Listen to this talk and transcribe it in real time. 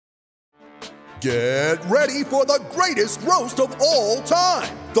Get ready for the greatest roast of all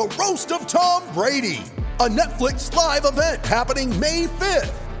time, the Roast of Tom Brady, a Netflix live event happening May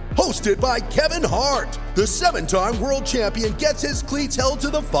 5th. Hosted by Kevin Hart, the 7-time world champion gets his cleats held to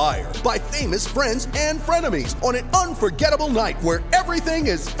the fire by famous friends and frenemies on an unforgettable night where everything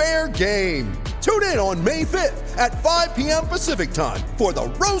is fair game. Tune in on May 5th at 5 p.m. Pacific time for the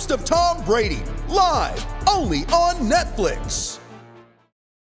Roast of Tom Brady, live only on Netflix.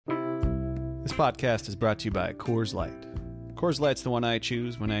 This podcast is brought to you by Coors Light. Coors Light's the one I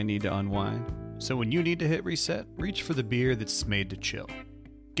choose when I need to unwind. So when you need to hit reset, reach for the beer that's made to chill.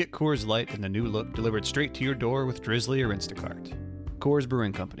 Get Coors Light in the new look delivered straight to your door with Drizzly or Instacart. Coors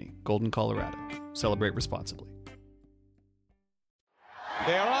Brewing Company, Golden, Colorado. Celebrate responsibly.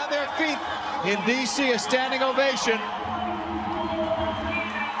 They are on their feet in D.C., a standing ovation.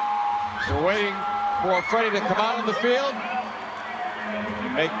 They're waiting for Freddie to come out on the field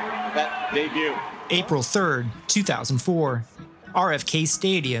and make that debut. April 3rd, 2004, RFK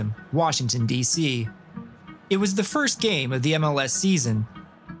Stadium, Washington, D.C. It was the first game of the MLS season.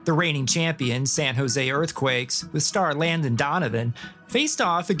 The reigning champion, San Jose Earthquakes, with star Landon Donovan, faced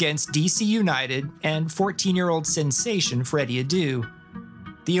off against D.C. United and 14-year-old sensation Freddie Adu.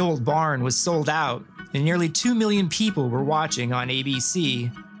 The old barn was sold out, and nearly 2 million people were watching on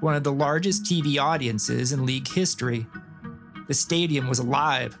ABC, one of the largest TV audiences in league history. The stadium was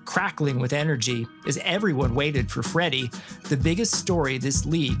alive, crackling with energy, as everyone waited for Freddie, the biggest story this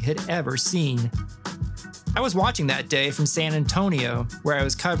league had ever seen. I was watching that day from San Antonio, where I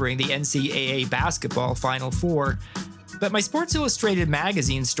was covering the NCAA basketball Final Four, but my Sports Illustrated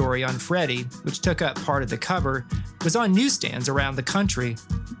magazine story on Freddie, which took up part of the cover, was on newsstands around the country.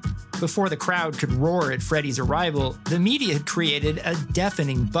 Before the crowd could roar at Freddie's arrival, the media had created a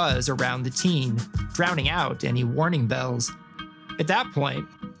deafening buzz around the teen, drowning out any warning bells. At that point,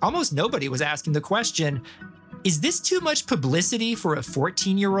 almost nobody was asking the question, is this too much publicity for a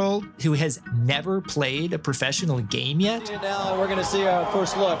 14-year-old who has never played a professional game yet? And now we're going to see our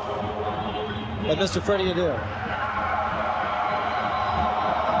first look at Mr. Freddie Adu.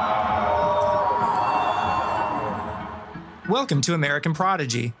 Welcome to American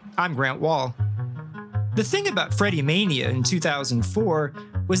Prodigy. I'm Grant Wall. The thing about Freddie Mania in 2004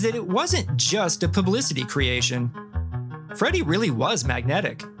 was that it wasn't just a publicity creation. Freddie really was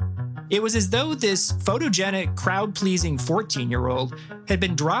magnetic. It was as though this photogenic, crowd-pleasing 14-year-old had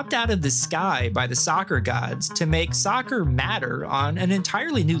been dropped out of the sky by the soccer gods to make soccer matter on an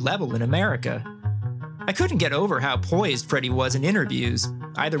entirely new level in America. I couldn't get over how poised Freddie was in interviews,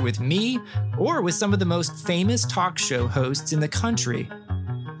 either with me or with some of the most famous talk show hosts in the country.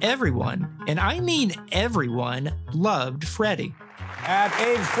 Everyone, and I mean everyone, loved Freddie. At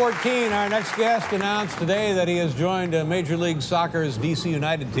age 14, our next guest announced today that he has joined Major League Soccer's D.C.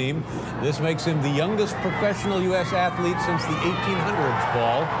 United team. This makes him the youngest professional U.S. athlete since the 1800s,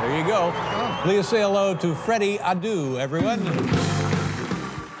 Paul. There you go. Please say hello to Freddie Adu, everyone.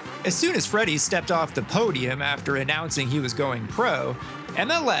 As soon as Freddie stepped off the podium after announcing he was going pro,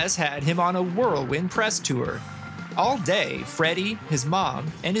 MLS had him on a whirlwind press tour. All day, Freddie, his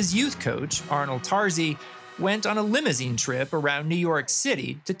mom, and his youth coach, Arnold Tarzi, went on a limousine trip around New York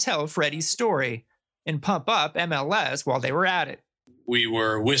City to tell Freddie's story and pump up MLS while they were at it. We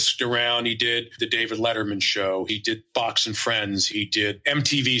were whisked around. He did the David Letterman show. He did Fox and Friends. He did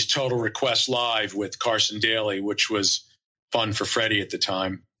MTV's Total Request Live with Carson Daly, which was fun for Freddie at the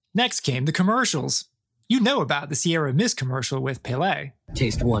time. Next came the commercials. You know about the Sierra Mist commercial with Pelé.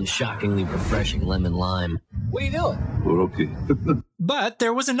 Taste one shockingly refreshing lemon lime. What are you doing? We're okay. But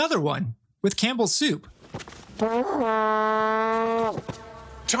there was another one with Campbell's Soup. Time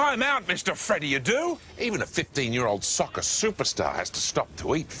out, Mr. Freddie Adu. Even a 15-year-old soccer superstar has to stop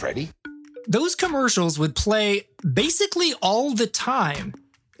to eat, Freddie. Those commercials would play basically all the time.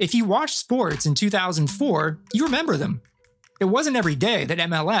 If you watched sports in 2004, you remember them. It wasn't every day that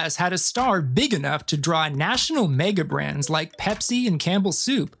MLS had a star big enough to draw national mega brands like Pepsi and Campbell's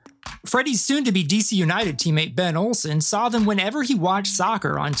Soup. Freddie's soon-to-be DC United teammate Ben Olsen saw them whenever he watched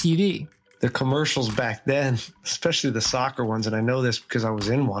soccer on TV. The commercials back then, especially the soccer ones, and I know this because I was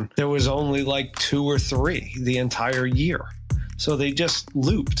in one, there was only like 2 or 3 the entire year. So they just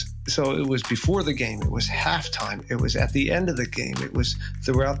looped. So it was before the game, it was halftime, it was at the end of the game, it was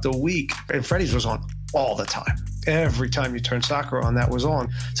throughout the week. And Freddie's was on all the time. Every time you turn soccer on, that was on.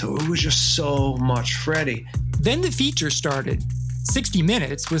 So it was just so much Freddie. Then the feature started. 60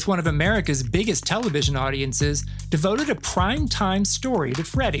 Minutes, with one of America's biggest television audiences, devoted a prime-time story to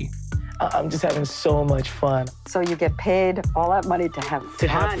Freddie. I'm just having so much fun. So you get paid all that money to have fun? To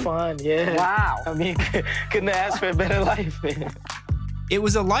have fun, yeah. Wow. I mean, couldn't ask for a better life, man. It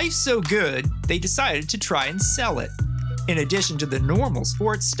was a life so good, they decided to try and sell it. In addition to the normal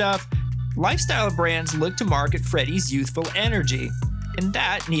sports stuff, lifestyle brands looked to market Freddie's youthful energy, and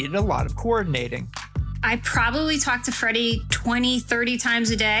that needed a lot of coordinating. I probably talked to Freddie 20, 30 times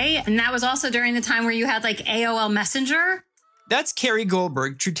a day, and that was also during the time where you had like AOL Messenger. That's Carrie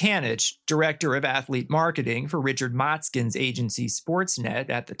Goldberg-Trutanich, Director of Athlete Marketing for Richard Motzkin's agency Sportsnet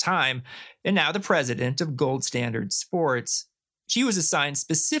at the time, and now the president of Gold Standard Sports. She was assigned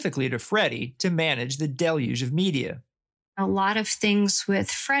specifically to Freddie to manage the deluge of media. A lot of things with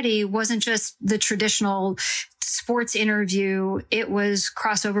Freddie wasn't just the traditional sports interview. It was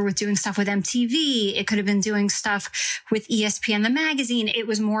crossover with doing stuff with MTV. It could have been doing stuff with ESPN, the magazine. It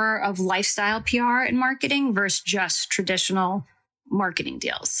was more of lifestyle PR and marketing versus just traditional marketing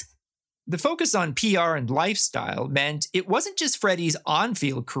deals. The focus on PR and lifestyle meant it wasn't just Freddie's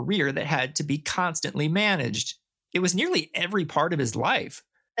on-field career that had to be constantly managed. It was nearly every part of his life.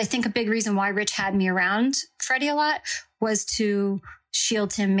 I think a big reason why Rich had me around Freddie a lot was to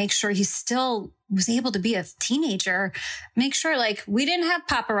shield him, make sure he still was able to be a teenager, make sure like we didn't have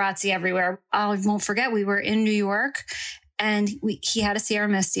paparazzi everywhere. I won't forget, we were in New York and he had a Sierra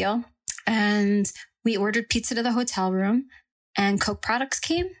Mist deal and we ordered pizza to the hotel room and Coke products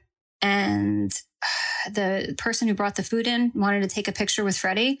came and the person who brought the food in wanted to take a picture with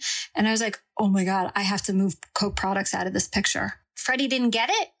Freddie. And I was like, oh my God, I have to move Coke products out of this picture. Freddie didn't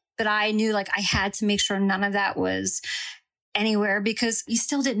get it, but I knew like I had to make sure none of that was anywhere because you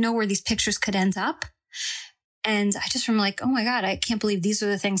still didn't know where these pictures could end up. And I just remember like, oh my God, I can't believe these are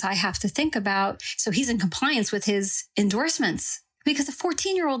the things I have to think about. So he's in compliance with his endorsements because a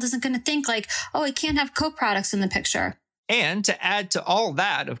 14-year-old isn't going to think like, oh, I can't have Coke products in the picture. And to add to all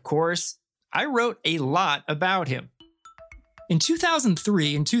that, of course, I wrote a lot about him. In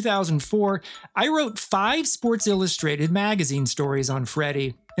 2003 and 2004, I wrote 5 Sports Illustrated magazine stories on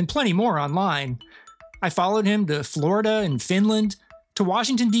Freddie, and plenty more online. I followed him to Florida and Finland, to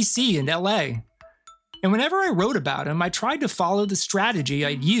Washington, D.C. and L.A. And whenever I wrote about him, I tried to follow the strategy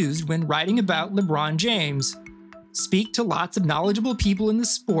I'd used when writing about LeBron James. Speak to lots of knowledgeable people in the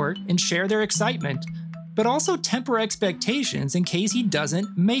sport and share their excitement, but also temper expectations in case he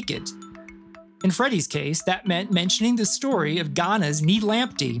doesn't make it. In Freddie's case, that meant mentioning the story of Ghana's Nii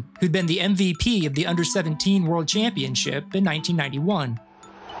Lamptey, who'd been the MVP of the Under-17 World Championship in 1991.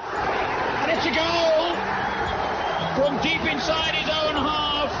 And it's a goal from deep inside his own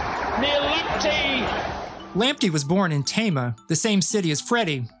half. Nii Lamptey. Lamptey was born in Tema, the same city as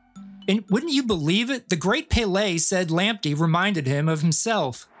Freddie. And wouldn't you believe it? The great Pelé said Lamptey reminded him of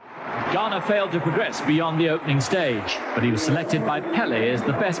himself. Ghana failed to progress beyond the opening stage, but he was selected by Pelé as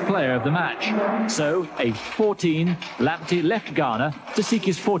the best player of the match. So, aged 14, Lamptey left Ghana to seek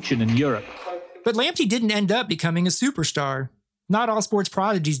his fortune in Europe. But Lamptey didn't end up becoming a superstar. Not all sports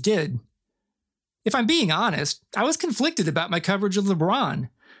prodigies did. If I'm being honest, I was conflicted about my coverage of LeBron.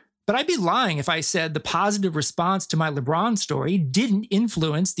 But I'd be lying if I said the positive response to my LeBron story didn't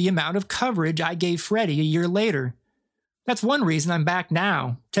influence the amount of coverage I gave Freddie a year later. That's one reason I'm back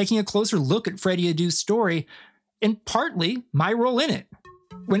now, taking a closer look at Freddie Adu's story, and partly my role in it.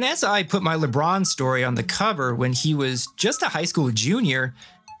 When SI put my LeBron story on the cover when he was just a high school junior,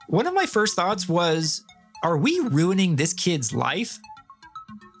 one of my first thoughts was, are we ruining this kid's life?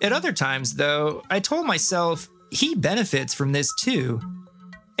 At other times, though, I told myself, he benefits from this too.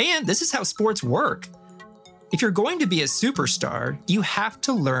 And this is how sports work. If you're going to be a superstar, you have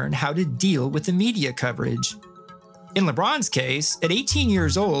to learn how to deal with the media coverage. In LeBron's case, at 18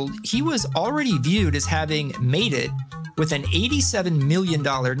 years old, he was already viewed as having made it with an $87 million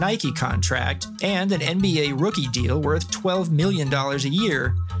Nike contract and an NBA rookie deal worth $12 million a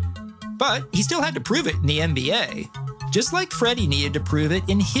year. But he still had to prove it in the NBA, just like Freddie needed to prove it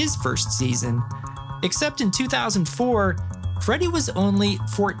in his first season. Except in 2004, Freddie was only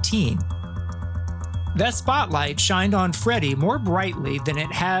 14. That spotlight shined on Freddie more brightly than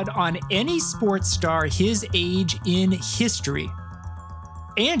it had on any sports star his age in history.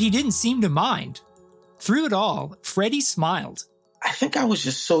 And he didn't seem to mind. Through it all, Freddie smiled. I think I was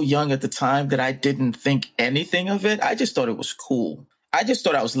just so young at the time that I didn't think anything of it. I just thought it was cool. I just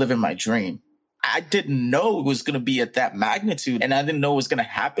thought I was living my dream. I didn't know it was going to be at that magnitude, and I didn't know it was going to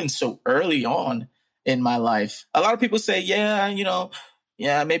happen so early on in my life. A lot of people say, yeah,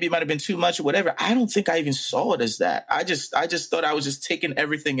 maybe it might have been too much or whatever. I don't think I even saw it as that. I just thought I was just taking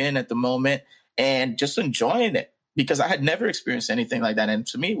everything in at the moment and just enjoying it because I had never experienced anything like that. And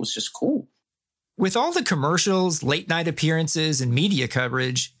to me, it was just cool. With all the commercials, late night appearances, and media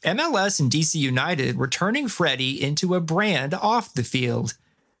coverage, MLS and DC United were turning Freddie into a brand off the field.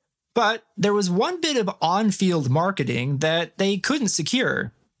 But there was one bit of on-field marketing that they couldn't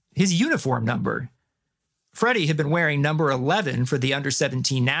secure: his uniform number. Freddie had been wearing number 11 for the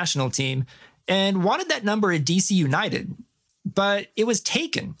under-17 national team and wanted that number at DC United, but it was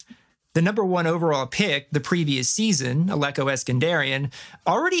taken. The number 1 overall pick the previous season, Alecko Eskandarian,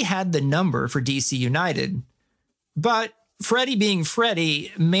 already had the number for DC United. But Freddie being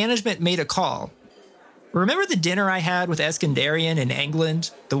Freddie, management made a call. Remember the dinner I had with Eskandarian in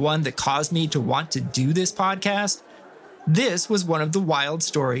England, the one that caused me to want to do this podcast? This was one of the wild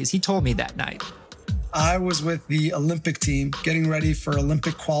stories he told me that night. I was with the Olympic team getting ready for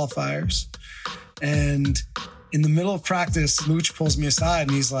Olympic qualifiers. And in the middle of practice, Mooch pulls me aside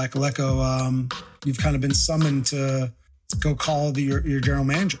and he's like, Alecko, you've kind of been summoned to go call your general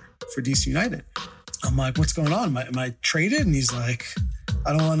manager for DC United. I'm like, what's going on? Am I traded? And he's like,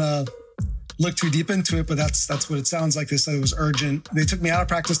 I don't want to look too deep into it, but that's what it sounds like. They said it was urgent. They took me out of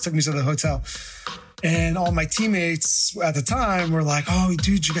practice, took me to the hotel. And all my teammates at the time were like, oh,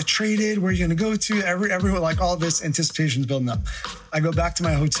 dude, you got traded. Where are you going to go to? Everyone, like, all this anticipation's building up. I go back to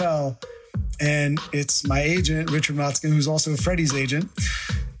my hotel and it's my agent, Richard Motzkin, who's also Freddie's agent.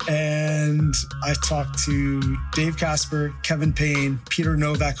 And I talked to Dave Casper, Kevin Payne, Peter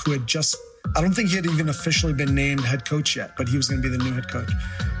Novak, who had I don't think he had even officially been named head coach yet, but he was going to be the new head coach.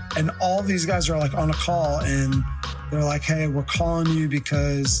 And all these guys are like on a call and they're like, hey, we're calling you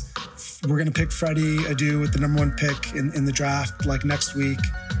because we're going to pick Freddie Adu with the number 1 pick in the draft like next week.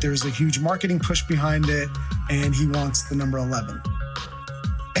 There's a huge marketing push behind it and he wants the number 11.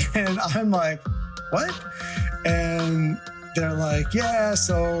 And I'm like, what? And they're like, yeah,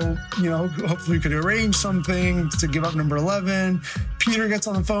 so, hopefully we could arrange something to give up number 11. Peter gets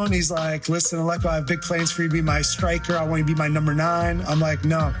on the phone. He's like, listen, Alecko, I have big plans for you to be my striker. I want you to be my number 9. I'm like,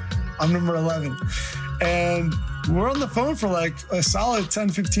 no, I'm number 11. And we're on the phone for like a solid 10,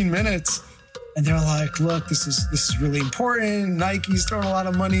 15 minutes. And they're like, look, this is really important. Nike's throwing a lot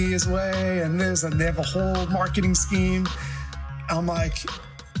of money his way and this, and they have a whole marketing scheme. I'm like,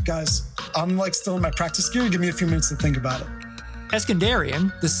 guys, I'm like still in my practice gear. Give me a few minutes to think about it.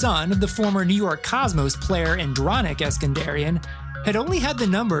 Eskandarian, the son of the former New York Cosmos player Andronic Eskandarian, had only had the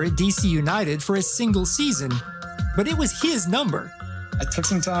number at DC United for a single season, but it was his number. I took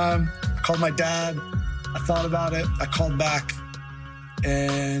some time, I called my dad, I thought about it, I called back,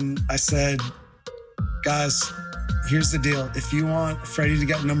 and I said, guys, here's the deal. If you want Freddie to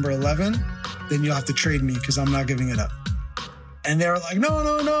get number 11, then you'll have to trade me because I'm not giving it up. And they were like,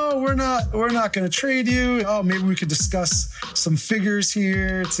 no, we're not going to trade you. Oh, maybe we could discuss some figures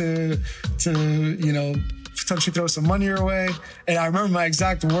here to potentially throw some money your way. And I remember my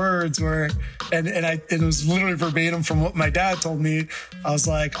exact words were, and it was literally verbatim from what my dad told me. I was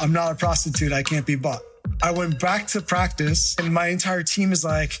like, I'm not a prostitute. I can't be bought. I went back to practice and my entire team is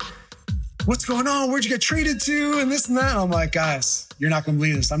like, what's going on? Where'd you get traded to? And this and that. And I'm like, guys, you're not going to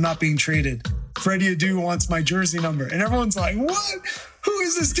believe this. I'm not being traded. Freddie Adu wants my jersey number. And everyone's like, what? Who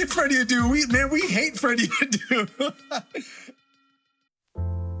is this kid Freddie Adu? We hate Freddie Adu.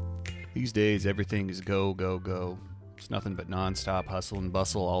 These days, everything is go, go, go. It's nothing but nonstop hustle and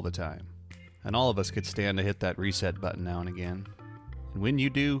bustle all the time. And all of us could stand to hit that reset button now and again. And when you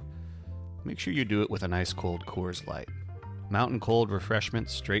do, make sure you do it with an ice cold Coors Light. Mountain cold refreshment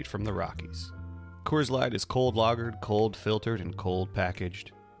straight from the Rockies. Coors Light is cold lagered, cold filtered, and cold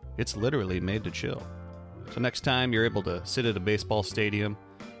packaged. It's literally made to chill. So next time you're able to sit at a baseball stadium,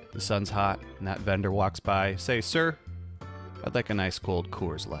 the sun's hot, and that vendor walks by, say, sir, I'd like a nice cold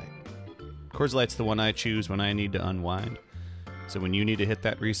Coors Light. Coors Light's the one I choose when I need to unwind. So when you need to hit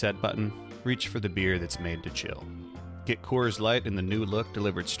that reset button, reach for the beer that's made to chill. Get Coors Light in the new look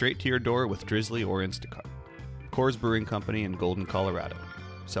delivered straight to your door with Drizzly or Instacart. Coors Brewing Company in Golden, Colorado.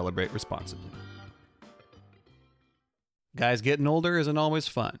 Celebrate responsibly. Guys, getting older isn't always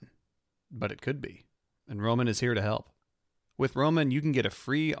fun, but it could be, and Roman is here to help. With Roman, you can get a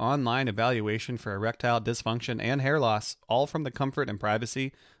free online evaluation for erectile dysfunction and hair loss, all from the comfort and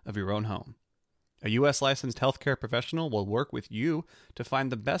privacy of your own home. A U.S. licensed healthcare professional will work with you to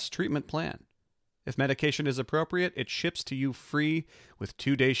find the best treatment plan. If medication is appropriate, it ships to you free with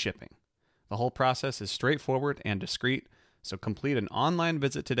 2-day shipping. The whole process is straightforward and discreet, so complete an online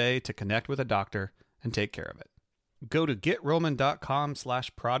visit today to connect with a doctor and take care of it. Go to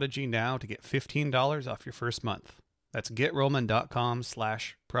GetRoman.com/Prodigy now to get $15 off your first month. That's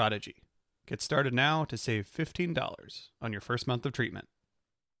GetRoman.com/Prodigy. Get started now to save $15 on your first month of treatment.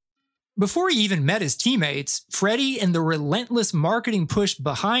 Before he even met his teammates, Freddie and the relentless marketing push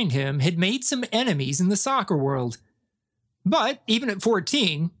behind him had made some enemies in the soccer world. But even at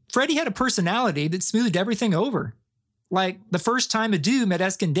 14, Freddie had a personality that smoothed everything over. like the first time Adu met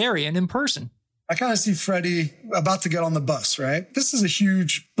Eskandarian in person. I kind of see Freddie about to get on the bus, right? This is a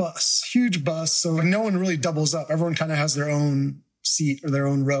huge bus, so no one really doubles up. Everyone kind of has their own seat or their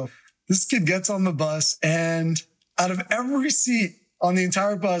own row. This kid gets on the bus, and out of every seat on the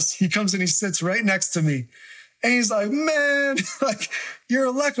entire bus, he comes and he sits right next to me. And he's like, man, like, you're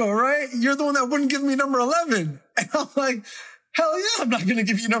Alecko, right? You're the one that wouldn't give me number 11. And I'm like, hell yeah, I'm not going to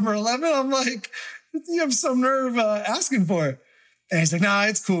give you number 11. I'm like, you have some nerve asking for it. And he's like, nah,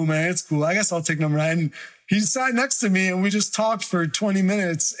 it's cool, man. It's cool. I guess I'll take number 9. And he sat next to me and we just talked for 20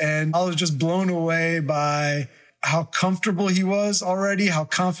 minutes. And I was just blown away by how comfortable he was already, how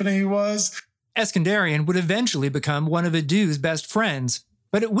confident he was. Eskandarian would eventually become one of Adu's best friends.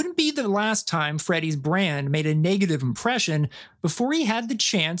 But it wouldn't be the last time Freddie's brand made a negative impression before he had the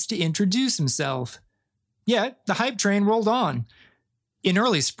chance to introduce himself. Yet, the hype train rolled on. In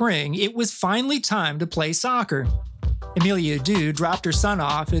early spring, it was finally time to play soccer. Amelia Adu dropped her son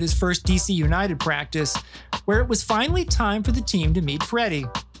off at his first DC United practice, where it was finally time for the team to meet Freddie.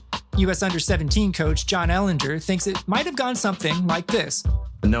 U.S. Under-17 coach John Ellinger thinks it might have gone something like this.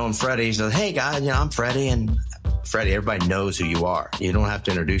 Knowing Freddie, he says, hey, guys, I'm Freddie, and Freddie, everybody knows who you are. You don't have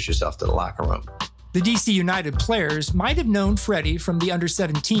to introduce yourself to the locker room. The DC United players might have known Freddie from the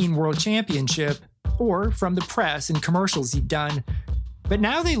Under-17 World Championship or from the press and commercials he'd done. But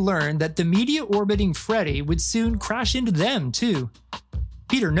now they learned that the media orbiting Freddie would soon crash into them, too.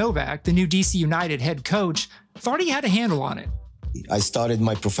 Peter Novak, the new DC United head coach, thought he had a handle on it. I started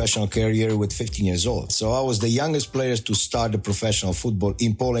my professional career with 15 years old. So I was the youngest player to start the professional football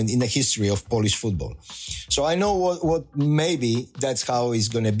in Poland in the history of Polish football. So I know what maybe that's how it's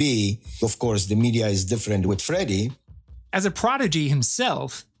going to be. Of course, the media is different with Freddie. As a prodigy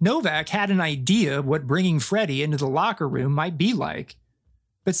himself, Novak had an idea of what bringing Freddie into the locker room might be like.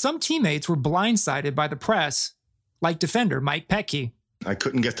 But some teammates were blindsided by the press, like defender Mike Petke. I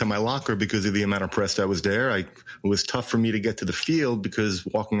couldn't get to my locker because of the amount of press that was there. It was tough for me to get to the field because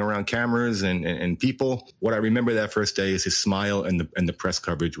walking around cameras and people. What I remember that first day is his smile and the press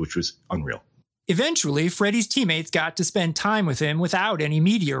coverage, which was unreal. Eventually, Freddie's teammates got to spend time with him without any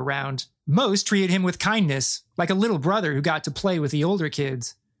media around. Most treated him with kindness, like a little brother who got to play with the older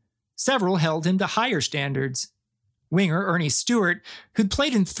kids. Several held him to higher standards. Winger Ernie Stewart, who'd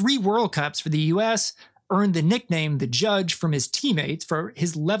played in 3 World Cups for the U.S., earned the nickname The Judge from his teammates for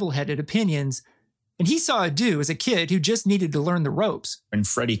his level-headed opinions. And he saw Adu as a kid who just needed to learn the ropes. When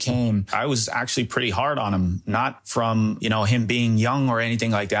Freddie came, I was actually pretty hard on him, not from, him being young or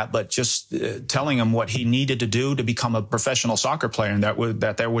anything like that, but just telling him what he needed to do to become a professional soccer player and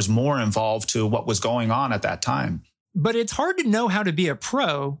that there was more involved to what was going on at that time. But it's hard to know how to be a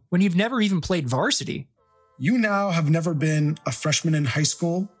pro when you've never even played varsity. You now have never been a freshman in high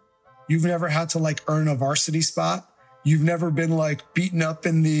school. You've never had to earn a varsity spot. You've never been beaten up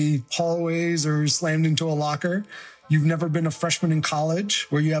in the hallways or slammed into a locker. You've never been a freshman in college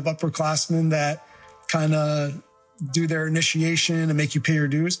where you have upperclassmen that kind of do their initiation and make you pay your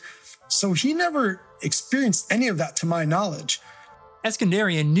dues. So he never experienced any of that to my knowledge.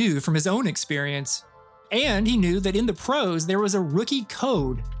 Eskandarian knew from his own experience. And he knew that in the pros, there was a rookie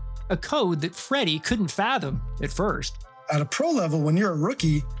code. A code that Freddie couldn't fathom at first. At a pro level, when you're a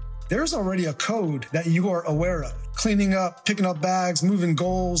rookie, there's already a code that you are aware of. Cleaning up, picking up bags, moving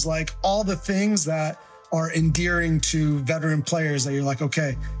goals, all the things that are endearing to veteran players that you're like,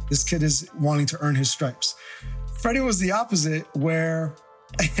 okay, this kid is wanting to earn his stripes. Freddie was the opposite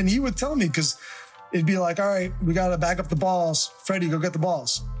and he would tell me, because it'd be like, all right, we got to back up the balls. Freddie, go get the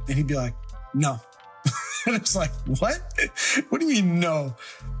balls. And he'd be like, no. And it's like, what? What do you mean no?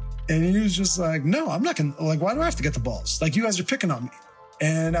 And he was just like, no, I'm not going to, why do I have to get the balls? You guys are picking on me.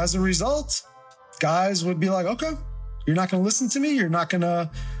 And as a result, guys would be like, okay, you're not going to listen to me. You're not going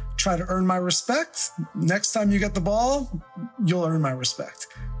to try to earn my respect. Next time you get the ball, you'll earn my respect.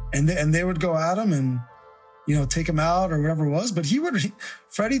 And they would go at him and, take him out or whatever it was. But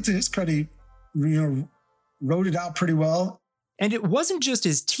Freddie, to his credit, wrote it out pretty well. And it wasn't just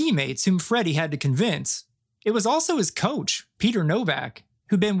his teammates whom Freddie had to convince. It was also his coach, Peter Novak,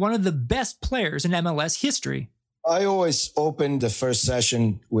 who'd been one of the best players in MLS history. I always opened the first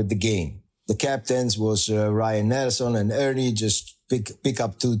session with the game. The captains was Ryan Nelson and Ernie, just pick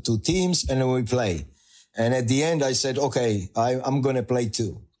up two teams and then we play. And at the end I said, okay, I'm going to play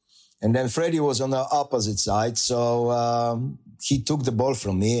too. And then Freddie was on the opposite side. So he took the ball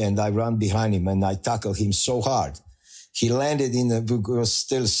from me and I ran behind him and I tackled him so hard. He landed it was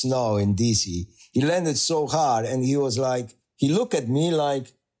still snow in DC. He landed so hard and he was he looked at me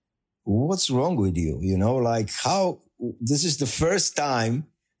like, what's wrong with you? How, this is the first time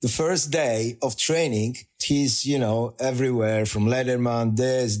the first day of training, he's, everywhere from Letterman,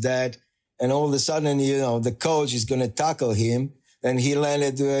 this, that. And all of a sudden, the coach is going to tackle him and he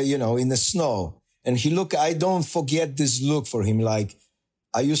landed, in the snow. And I don't forget this look for him. Like,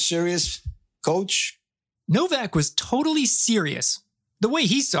 are you serious, coach? Novak was totally serious. The way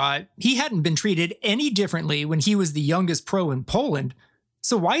he saw it, he hadn't been treated any differently when he was the youngest pro in Poland.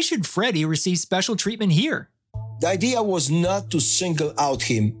 So why should Freddie receive special treatment here? The idea was not to single out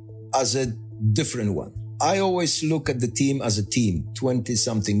him as a different one. I always look at the team as a team,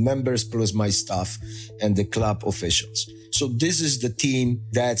 20-something members plus my staff and the club officials. So this is the team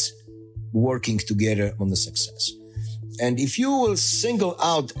that's working together on the success. And if you will single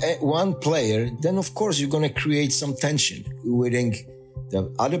out one player, then of course you're going to create some tension within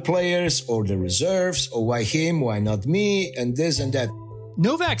the other players or the reserves, or why him, why not me, and this and that.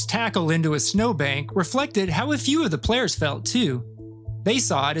 Novak's tackle into a snowbank reflected how a few of the players felt too. They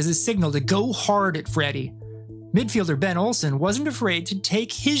saw it as a signal to go hard at Freddie. Midfielder Ben Olsen wasn't afraid to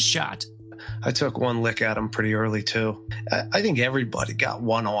take his shot. I took one lick at him pretty early too. I think everybody got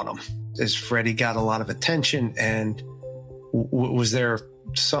one on him. As Freddie got a lot of attention, and was there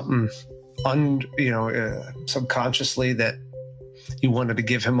something subconsciously that you wanted to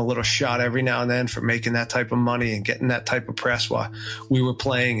give him a little shot every now and then for making that type of money and getting that type of press while we were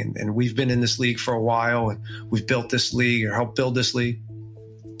playing? And we've been in this league for a while, and we've built this league or helped build this league.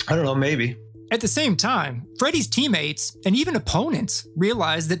 I don't know, maybe. At the same time, Freddie's teammates and even opponents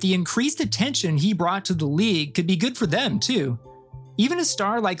realized that the increased attention he brought to the league could be good for them too. Even a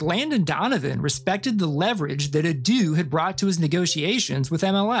star like Landon Donovan respected the leverage that Adu had brought to his negotiations with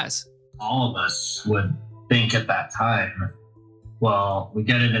MLS. All of us would think at that time, well, we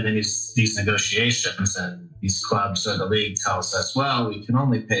get into these negotiations and these clubs or the league tells us, well, we can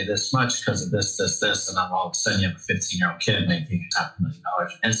only pay this much because of this, and then all of a sudden you have a 15-year-old kid making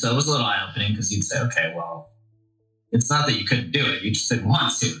 $500,000. And so it was a little eye-opening because you'd say, okay, well, it's not that you couldn't do it, you just didn't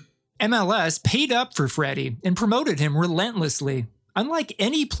want to. MLS paid up for Freddie and promoted him relentlessly, unlike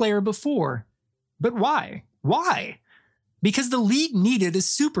any player before. But why? Why? Because the league needed a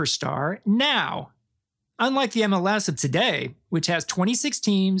superstar now. Unlike the MLS of today, which has 26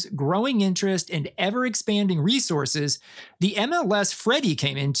 teams, growing interest, and ever-expanding resources, the MLS Freddie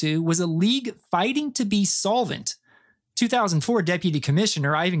came into was a league fighting to be solvent. 2004 Deputy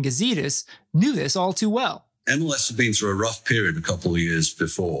Commissioner Ivan Gazidis knew this all too well. MLS had been through a rough period a couple of years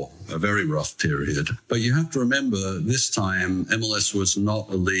before, a very rough period. But you have to remember, this time, MLS was not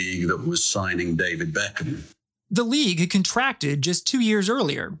a league that was signing David Beckham. The league had contracted just 2 years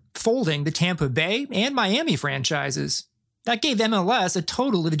earlier, folding the Tampa Bay and Miami franchises. That gave MLS a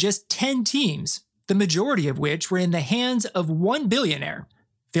total of just 10 teams, the majority of which were in the hands of one billionaire,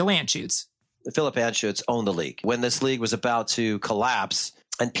 Phil Anschutz. Philip Anschutz owned the league. When this league was about to collapse,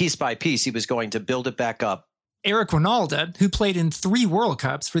 and piece by piece, he was going to build it back up. Eric Wynalda, who played in 3 World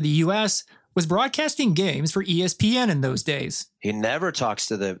Cups for the U.S., was broadcasting games for ESPN in those days. He never talks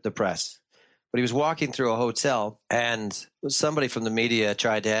to the press. But he was walking through a hotel, and somebody from the media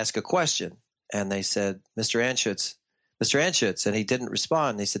tried to ask a question. And they said, Mr. Anschutz, and he didn't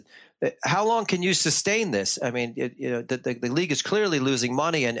respond. They said, how long can you sustain this? I mean, the league is clearly losing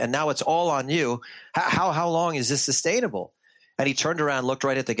money, and now it's all on you. How long is this sustainable? And he turned around, looked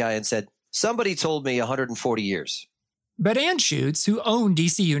right at the guy and said, somebody told me 140 years. But Anschutz, who owned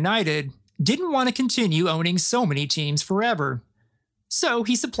DC United, didn't want to continue owning so many teams forever. So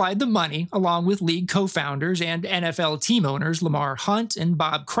he supplied the money, along with league co-founders and NFL team owners Lamar Hunt and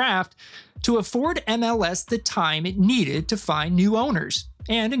Bob Kraft, to afford MLS the time it needed to find new owners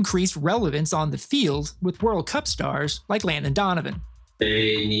and increase relevance on the field with World Cup stars like Landon Donovan.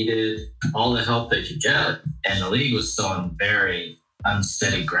 They needed all the help they could get, and the league was still on very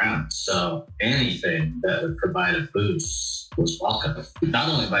unsteady ground. So anything that would provide a boost was welcome, not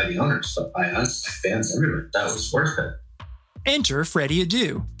only by the owners, but by us, fans, everyone. That was worth it. Enter Freddie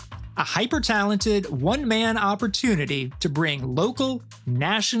Adu, a hyper-talented one-man opportunity to bring local,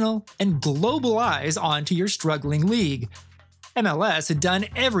 national, and global eyes onto your struggling league. MLS had done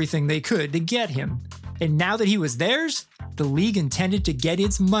everything they could to get him, and now that he was theirs, the league intended to get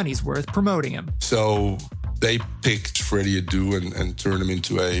its money's worth promoting him. So they picked Freddie Adu and turned him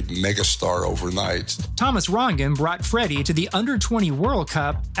into a megastar overnight. Thomas Rongen brought Freddie to the Under-20 World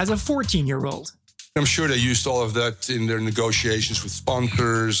Cup as a 14-year-old. I'm sure they used all of that in their negotiations with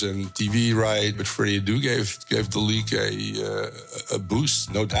sponsors and TV right, but Freddie Adu gave the league a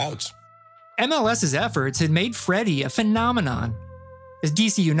boost, no doubt. MLS's efforts had made Freddie a phenomenon. As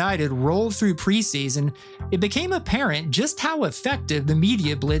DC United rolled through preseason, it became apparent just how effective the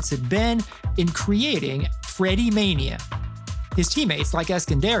media blitz had been in creating Freddie Mania. his teammates like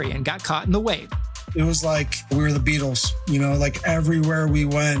Eskandarian got caught in the wave. It was like we were the Beatles, like everywhere we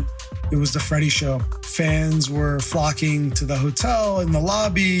went, it was the Freddie show. Fans were flocking to the hotel, in the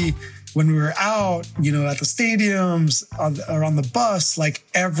lobby, when we were out, at the stadiums, or on the bus, like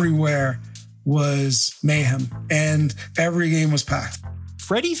everywhere was mayhem. And every game was packed.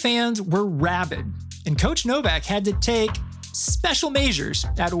 Freddie fans were rabid, and Coach Novak had to take special measures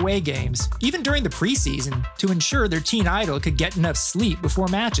at away games, even during the preseason, to ensure their teen idol could get enough sleep before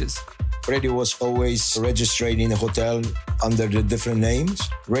matches. Freddie was always registered in a hotel under the different names.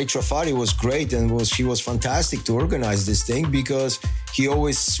 Ray Trafari was great, and she was fantastic to organize this thing, because he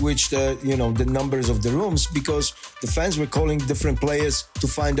always switched the numbers of the rooms, because the fans were calling different players to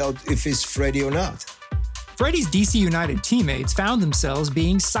find out if it's Freddie or not. Freddie's DC United teammates found themselves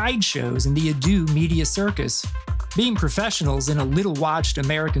being sideshows in the Adieu media circus. Being professionals in a little-watched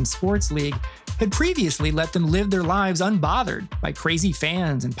American sports league had previously let them live their lives unbothered by crazy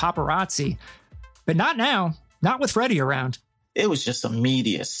fans and paparazzi. But not now, not with Freddie around. It was just a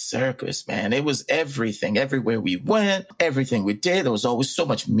media circus, man. It was everything. Everywhere we went, everything we did, there was always so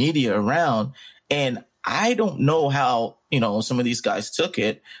much media around. And I don't know how, some of these guys took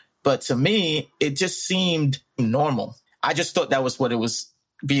it, but to me, it just seemed normal. I just thought that was what it was,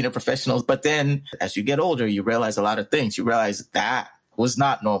 being a professional. But then as you get older, you realize a lot of things. You realize that was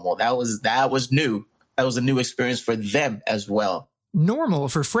not normal. That was new. That was a new experience for them as well. Normal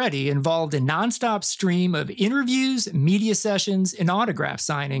for Freddie involved a nonstop stream of interviews, media sessions, and autograph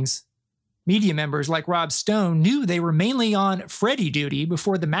signings. Media members like Rob Stone knew they were mainly on Freddie duty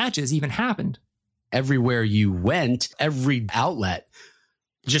before the matches even happened. Everywhere you went, every outlet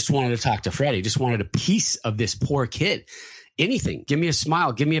just wanted to talk to Freddie, just wanted a piece of this poor kid. Anything. Give me a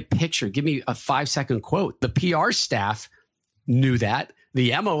smile. Give me a picture. Give me a 5-second quote. The PR staff knew that.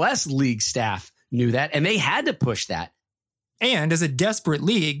 The MLS league staff knew that, and they had to push that. And as a desperate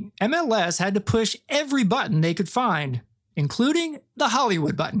league, MLS had to push every button they could find, including the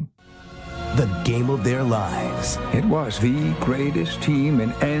Hollywood button. The game of their lives. It was the greatest team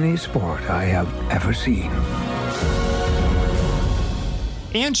in any sport I have ever seen.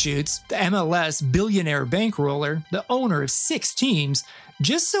 Anschutz, the MLS billionaire bankroller, the owner of 6 teams,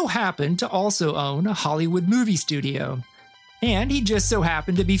 just so happened to also own a Hollywood movie studio. And he just so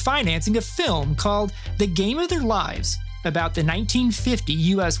happened to be financing a film called The Game of Their Lives, about the 1950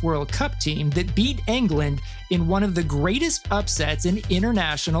 U.S. World Cup team that beat England in one of the greatest upsets in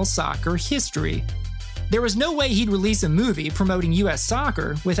international soccer history. There was no way he'd release a movie promoting U.S.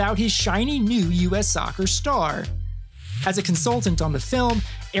 soccer without his shiny new U.S. soccer star. As a consultant on the film,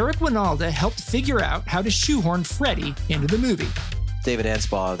 Eric Winalda helped figure out how to shoehorn Freddie into the movie. David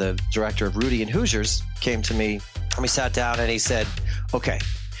Anspaugh, the director of Rudy and Hoosiers, came to me and we sat down and he said, okay,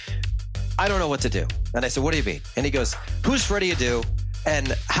 I don't know what to do. And I said, what do you mean? And he goes, who's Freddie Adu?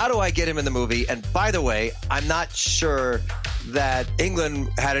 And how do I get him in the movie? And by the way, I'm not sure that England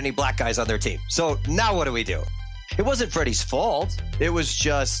had any black guys on their team. So now what do we do? It wasn't Freddie's fault. It was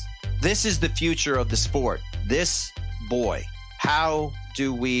just, this is the future of the sport. This boy, how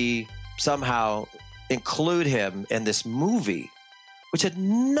do we somehow include him in this movie, which had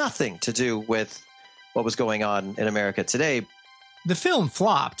nothing to do with what was going on in America today? The film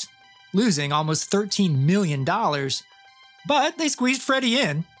flopped, losing almost $13 million, but they squeezed Freddie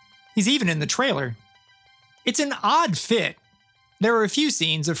in. He's even in the trailer. It's an odd fit. There are a few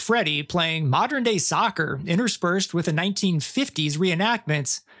scenes of Freddie playing modern-day soccer interspersed with the 1950s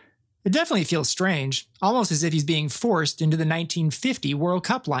reenactments. It definitely feels strange, almost as if he's being forced into the 1950 World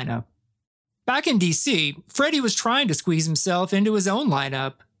Cup lineup. Back in DC, Freddie was trying to squeeze himself into his own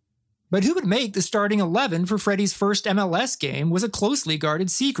lineup. But who would make the starting 11 for Freddie's first MLS game was a closely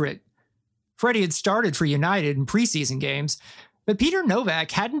guarded secret. Freddie had started for United in preseason games, but Peter Novak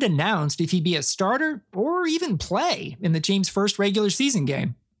hadn't announced if he'd be a starter or even play in the team's first regular season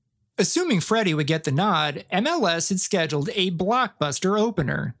game. Assuming Freddie would get the nod, MLS had scheduled a blockbuster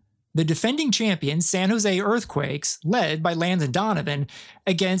opener. The defending champion San Jose Earthquakes, led by Landon Donovan,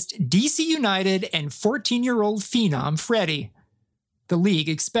 against DC United and 14-year-old phenom Freddie. The league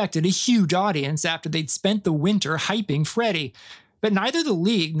expected a huge audience after they'd spent the winter hyping Freddie, but neither the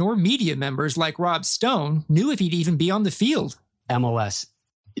league nor media members like Rob Stone knew if he'd even be on the field. MLS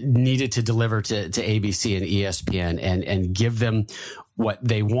needed to deliver to ABC and ESPN and give them what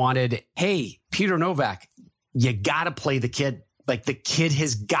they wanted. Hey, Peter Novak, you got to play the kid. Like, the kid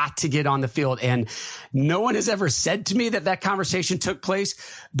has got to get on the field. And no one has ever said to me that conversation took place,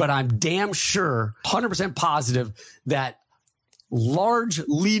 but I'm damn sure, 100% positive, that large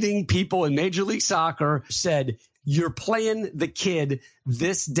leading people in Major League Soccer said, You're playing the kid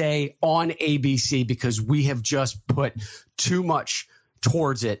this day on ABC because we have just put too much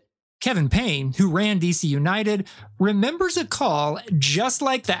towards it. Kevin Payne, who ran DC United, remembers a call just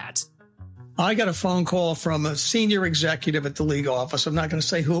like that. I got a phone call from a senior executive at the league office, I'm not going to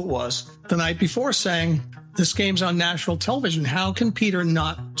say who it was, the night before saying, this game's on national television. How can Peter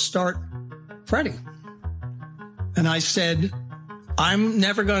not start Freddie? And I said, I'm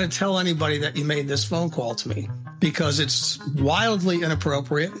never going to tell anybody that you made this phone call to me because it's wildly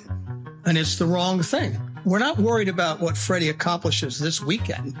inappropriate and it's the wrong thing. We're not worried about what Freddie accomplishes this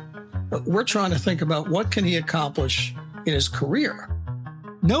weekend, but we're trying to think about what can he accomplish in his career.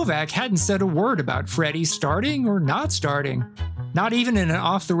 Novak hadn't said a word about Freddie starting or not starting, not even in an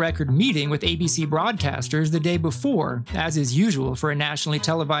off-the-record meeting with ABC broadcasters the day before, as is usual for a nationally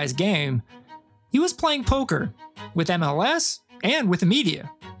televised game. He was playing poker with MLS and with the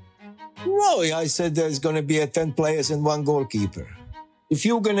media. No, I said there's going to be 10 players and 1 goalkeeper. If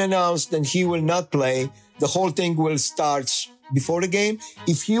you're going to announce that he will not play, the whole thing will start before the game.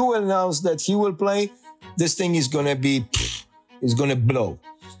 If you announce that he will play, this thing is going to blow.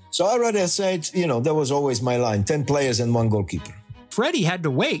 So I rather said, that was always my line, 10 players and 1 goalkeeper. Freddie had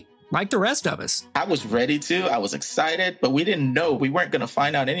to wait, like the rest of us. I was ready to. I was excited, but we didn't know. We weren't going to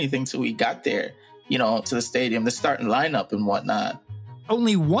find out anything till we got there, to the stadium, the starting lineup and whatnot.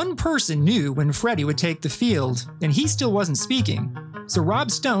 Only one person knew when Freddie would take the field, and he still wasn't speaking. So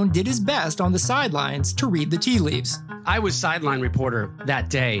Rob Stone did his best on the sidelines to read the tea leaves. I was sideline reporter that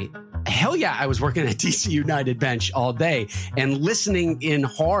day. Hell yeah, I was working at DC United bench all day and listening in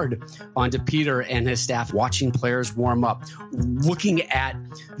hard onto Peter and his staff, watching players warm up, looking at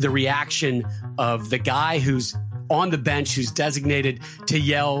the reaction of the guy who's on the bench, who's designated to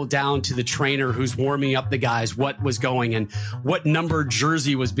yell down to the trainer who's warming up the guys what was going and what number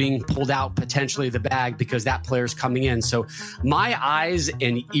jersey was being pulled out, potentially the bag, because that player's coming in. So my eyes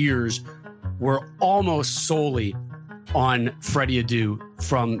and ears were almost solely on Freddie Adu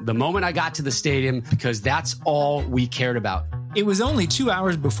from the moment I got to the stadium, because that's all we cared about. It was only 2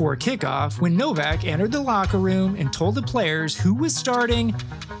 hours before kickoff when Novak entered the locker room and told the players who was starting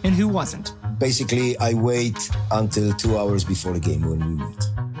and who wasn't. Basically, I wait until 2 hours before the game when we meet.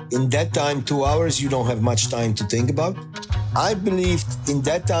 In that time, 2 hours, you don't have much time to think about. I believed in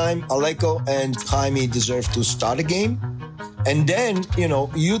that time, Aleko and Jaime deserved to start a game and then,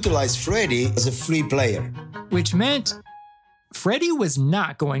 utilize Freddie as a free player. Which meant Freddie was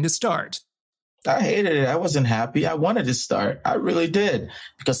not going to start. I hated it. I wasn't happy. I wanted to start. I really did,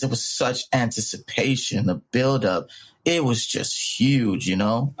 because there was such anticipation, the buildup. It was just huge,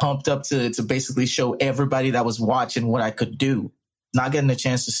 pumped up to basically show everybody that was watching what I could do. Not getting a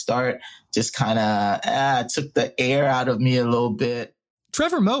chance to start just kind of took the air out of me a little bit.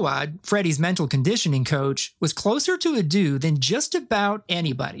 Trevor Moawad, Freddie's mental conditioning coach, was closer to Adu than just about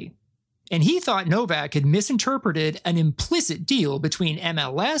anybody. And he thought Novak had misinterpreted an implicit deal between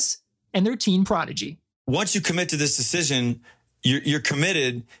MLS and their teen prodigy. Once you commit to this decision, you're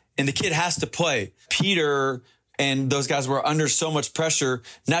committed, and the kid has to play. Peter and those guys were under so much pressure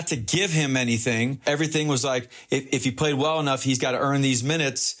not to give him anything. Everything was like, if he played well enough, he's got to earn these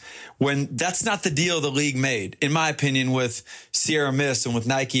minutes. When that's not the deal the league made, in my opinion, with Sierra Mist and with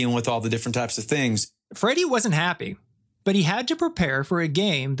Nike and with all the different types of things. Freddie wasn't happy, but he had to prepare for a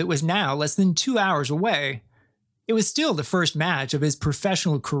game that was now less than 2 hours away. It was still the first match of his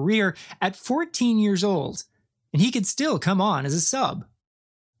professional career at 14 years old, and he could still come on as a sub.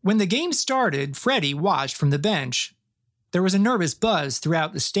 When the game started, Freddie watched from the bench. There was a nervous buzz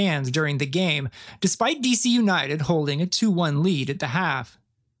throughout the stands during the game, despite DC United holding a 2-1 lead at the half.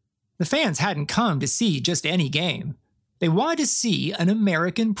 The fans hadn't come to see just any game. They wanted to see an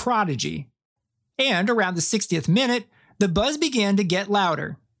American prodigy. And around the 60th minute, the buzz began to get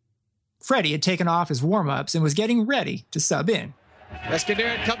louder. Freddie had taken off his warm-ups and was getting ready to sub in.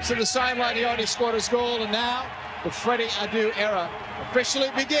 Eskandarian comes to the sideline. He already scored his goal, and now the Freddie Adu era officially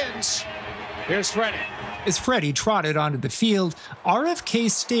begins. Here's Freddie. As Freddie trotted onto the field, RFK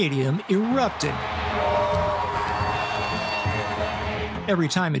Stadium erupted. Every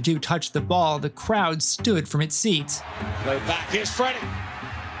time Adu touched the ball, the crowd stood from its seats. Play back. Here's Freddie.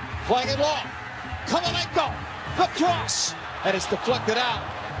 Playing it long. Kovalenko. The cross. And it's deflected out.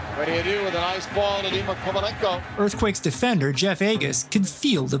 Freddie Adu with a nice ball to Dima Kovalenko. Earthquake's defender, Jeff Agus, could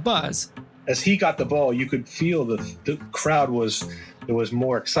feel the buzz. As he got the ball, you could feel the crowd there was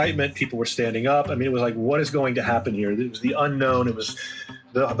more excitement. People were standing up. I mean, it was like, what is going to happen here? It was the unknown. It was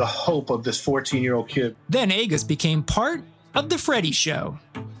the hope of this 14-year-old kid. Then Agus became part of the Freddie show.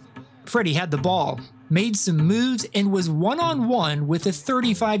 Freddie had the ball, made some moves, and was one-on-one with a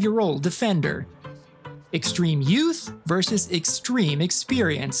 35-year-old defender. Extreme youth versus extreme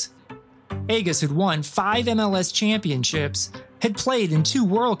experience. Agus had won 5 MLS championships, had played in 2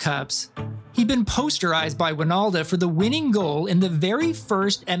 World Cups. He'd been posterized by Wijnaldum for the winning goal in the very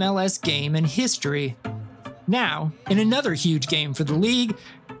first MLS game in history. Now, in another huge game for the league,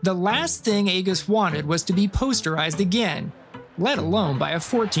 the last thing Agus wanted was to be posterized again, let alone by a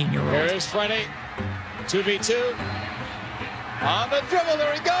 14-year-old. Here's Freddie, 2v2. On the dribble,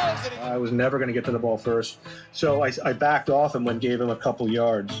 there he goes. I was never going to get to the ball first, so I backed off him and gave him a couple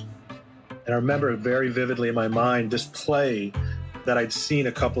yards. And I remember very vividly in my mind this play that I'd seen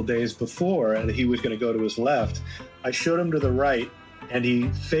a couple days before, and he was going to go to his left. I showed him to the right, and he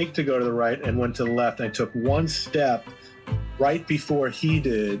faked to go to the right and went to the left. I took one step right before he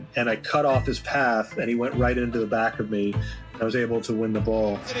did, and I cut off his path, and he went right into the back of me. I was able to win the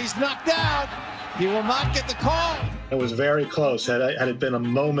ball. And he's knocked down. He will not get the call. It was very close. Had it been a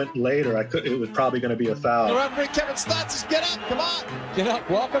moment later, it was probably going to be a foul. The referee, Kevin Stotts, says, get up, come on. Get up.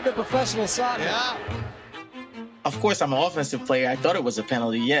 Welcome to professional soccer. Yeah. Of course, I'm an offensive player. I thought it was a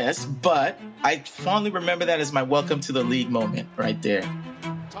penalty, yes, but I fondly remember that as my welcome to the league moment right there.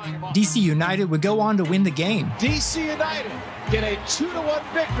 DC United would go on to win the game. DC United get a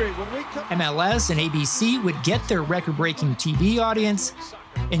 2-1 victory when we come. MLS and ABC would get their record-breaking TV audience,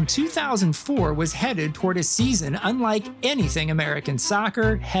 and 2004 was headed toward a season unlike anything American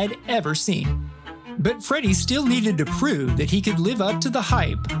soccer had ever seen. But Freddie still needed to prove that he could live up to the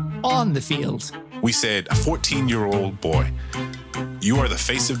hype on the field. We said, a 14-year-old boy, you are the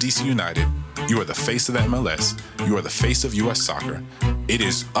face of DC United, you are the face of the MLS, you are the face of U.S. soccer. It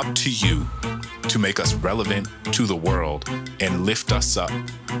is up to you to make us relevant to the world and lift us up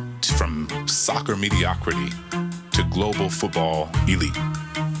from soccer mediocrity to global football elite.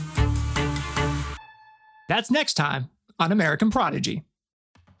 That's next time on American Prodigy.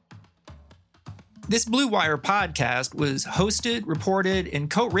 This Blue Wire podcast was hosted, reported, and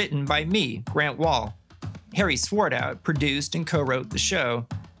co-written by me, Grant Wall. Harry Swartout produced and co-wrote the show.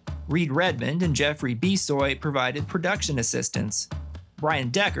 Reed Redmond and Jeffrey Besoy provided production assistance. Brian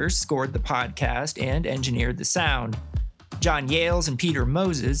Decker scored the podcast and engineered the sound. John Yales and Peter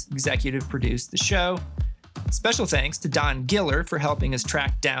Moses executive produced the show. Special thanks to Don Giller for helping us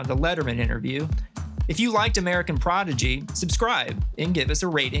track down the Letterman interview. If you liked American Prodigy, subscribe and give us a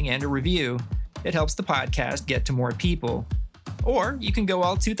rating and a review. It helps the podcast get to more people. Or you can go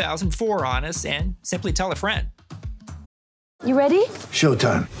all 2004 on us and simply tell a friend. You ready?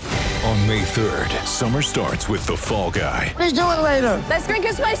 Showtime. On May 3rd, summer starts with The Fall Guy. Let's do it later. Let's drink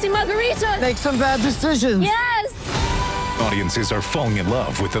a spicy margarita. Make some bad decisions. Yes! Audiences are falling in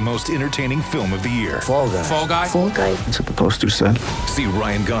love with the most entertaining film of the year. Fall Guy. Fall Guy? Fall Guy. That's what the poster said. See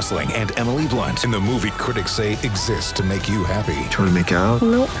Ryan Gosling and Emily Blunt in the movie critics say exists to make you happy. Trying to make it out?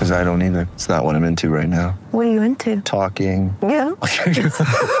 Nope. Because I don't either. It's not what I'm into right now. What are you into? Talking. Yeah.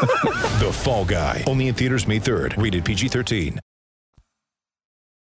 The Fall Guy. Only in theaters May 3rd. Rated PG-13.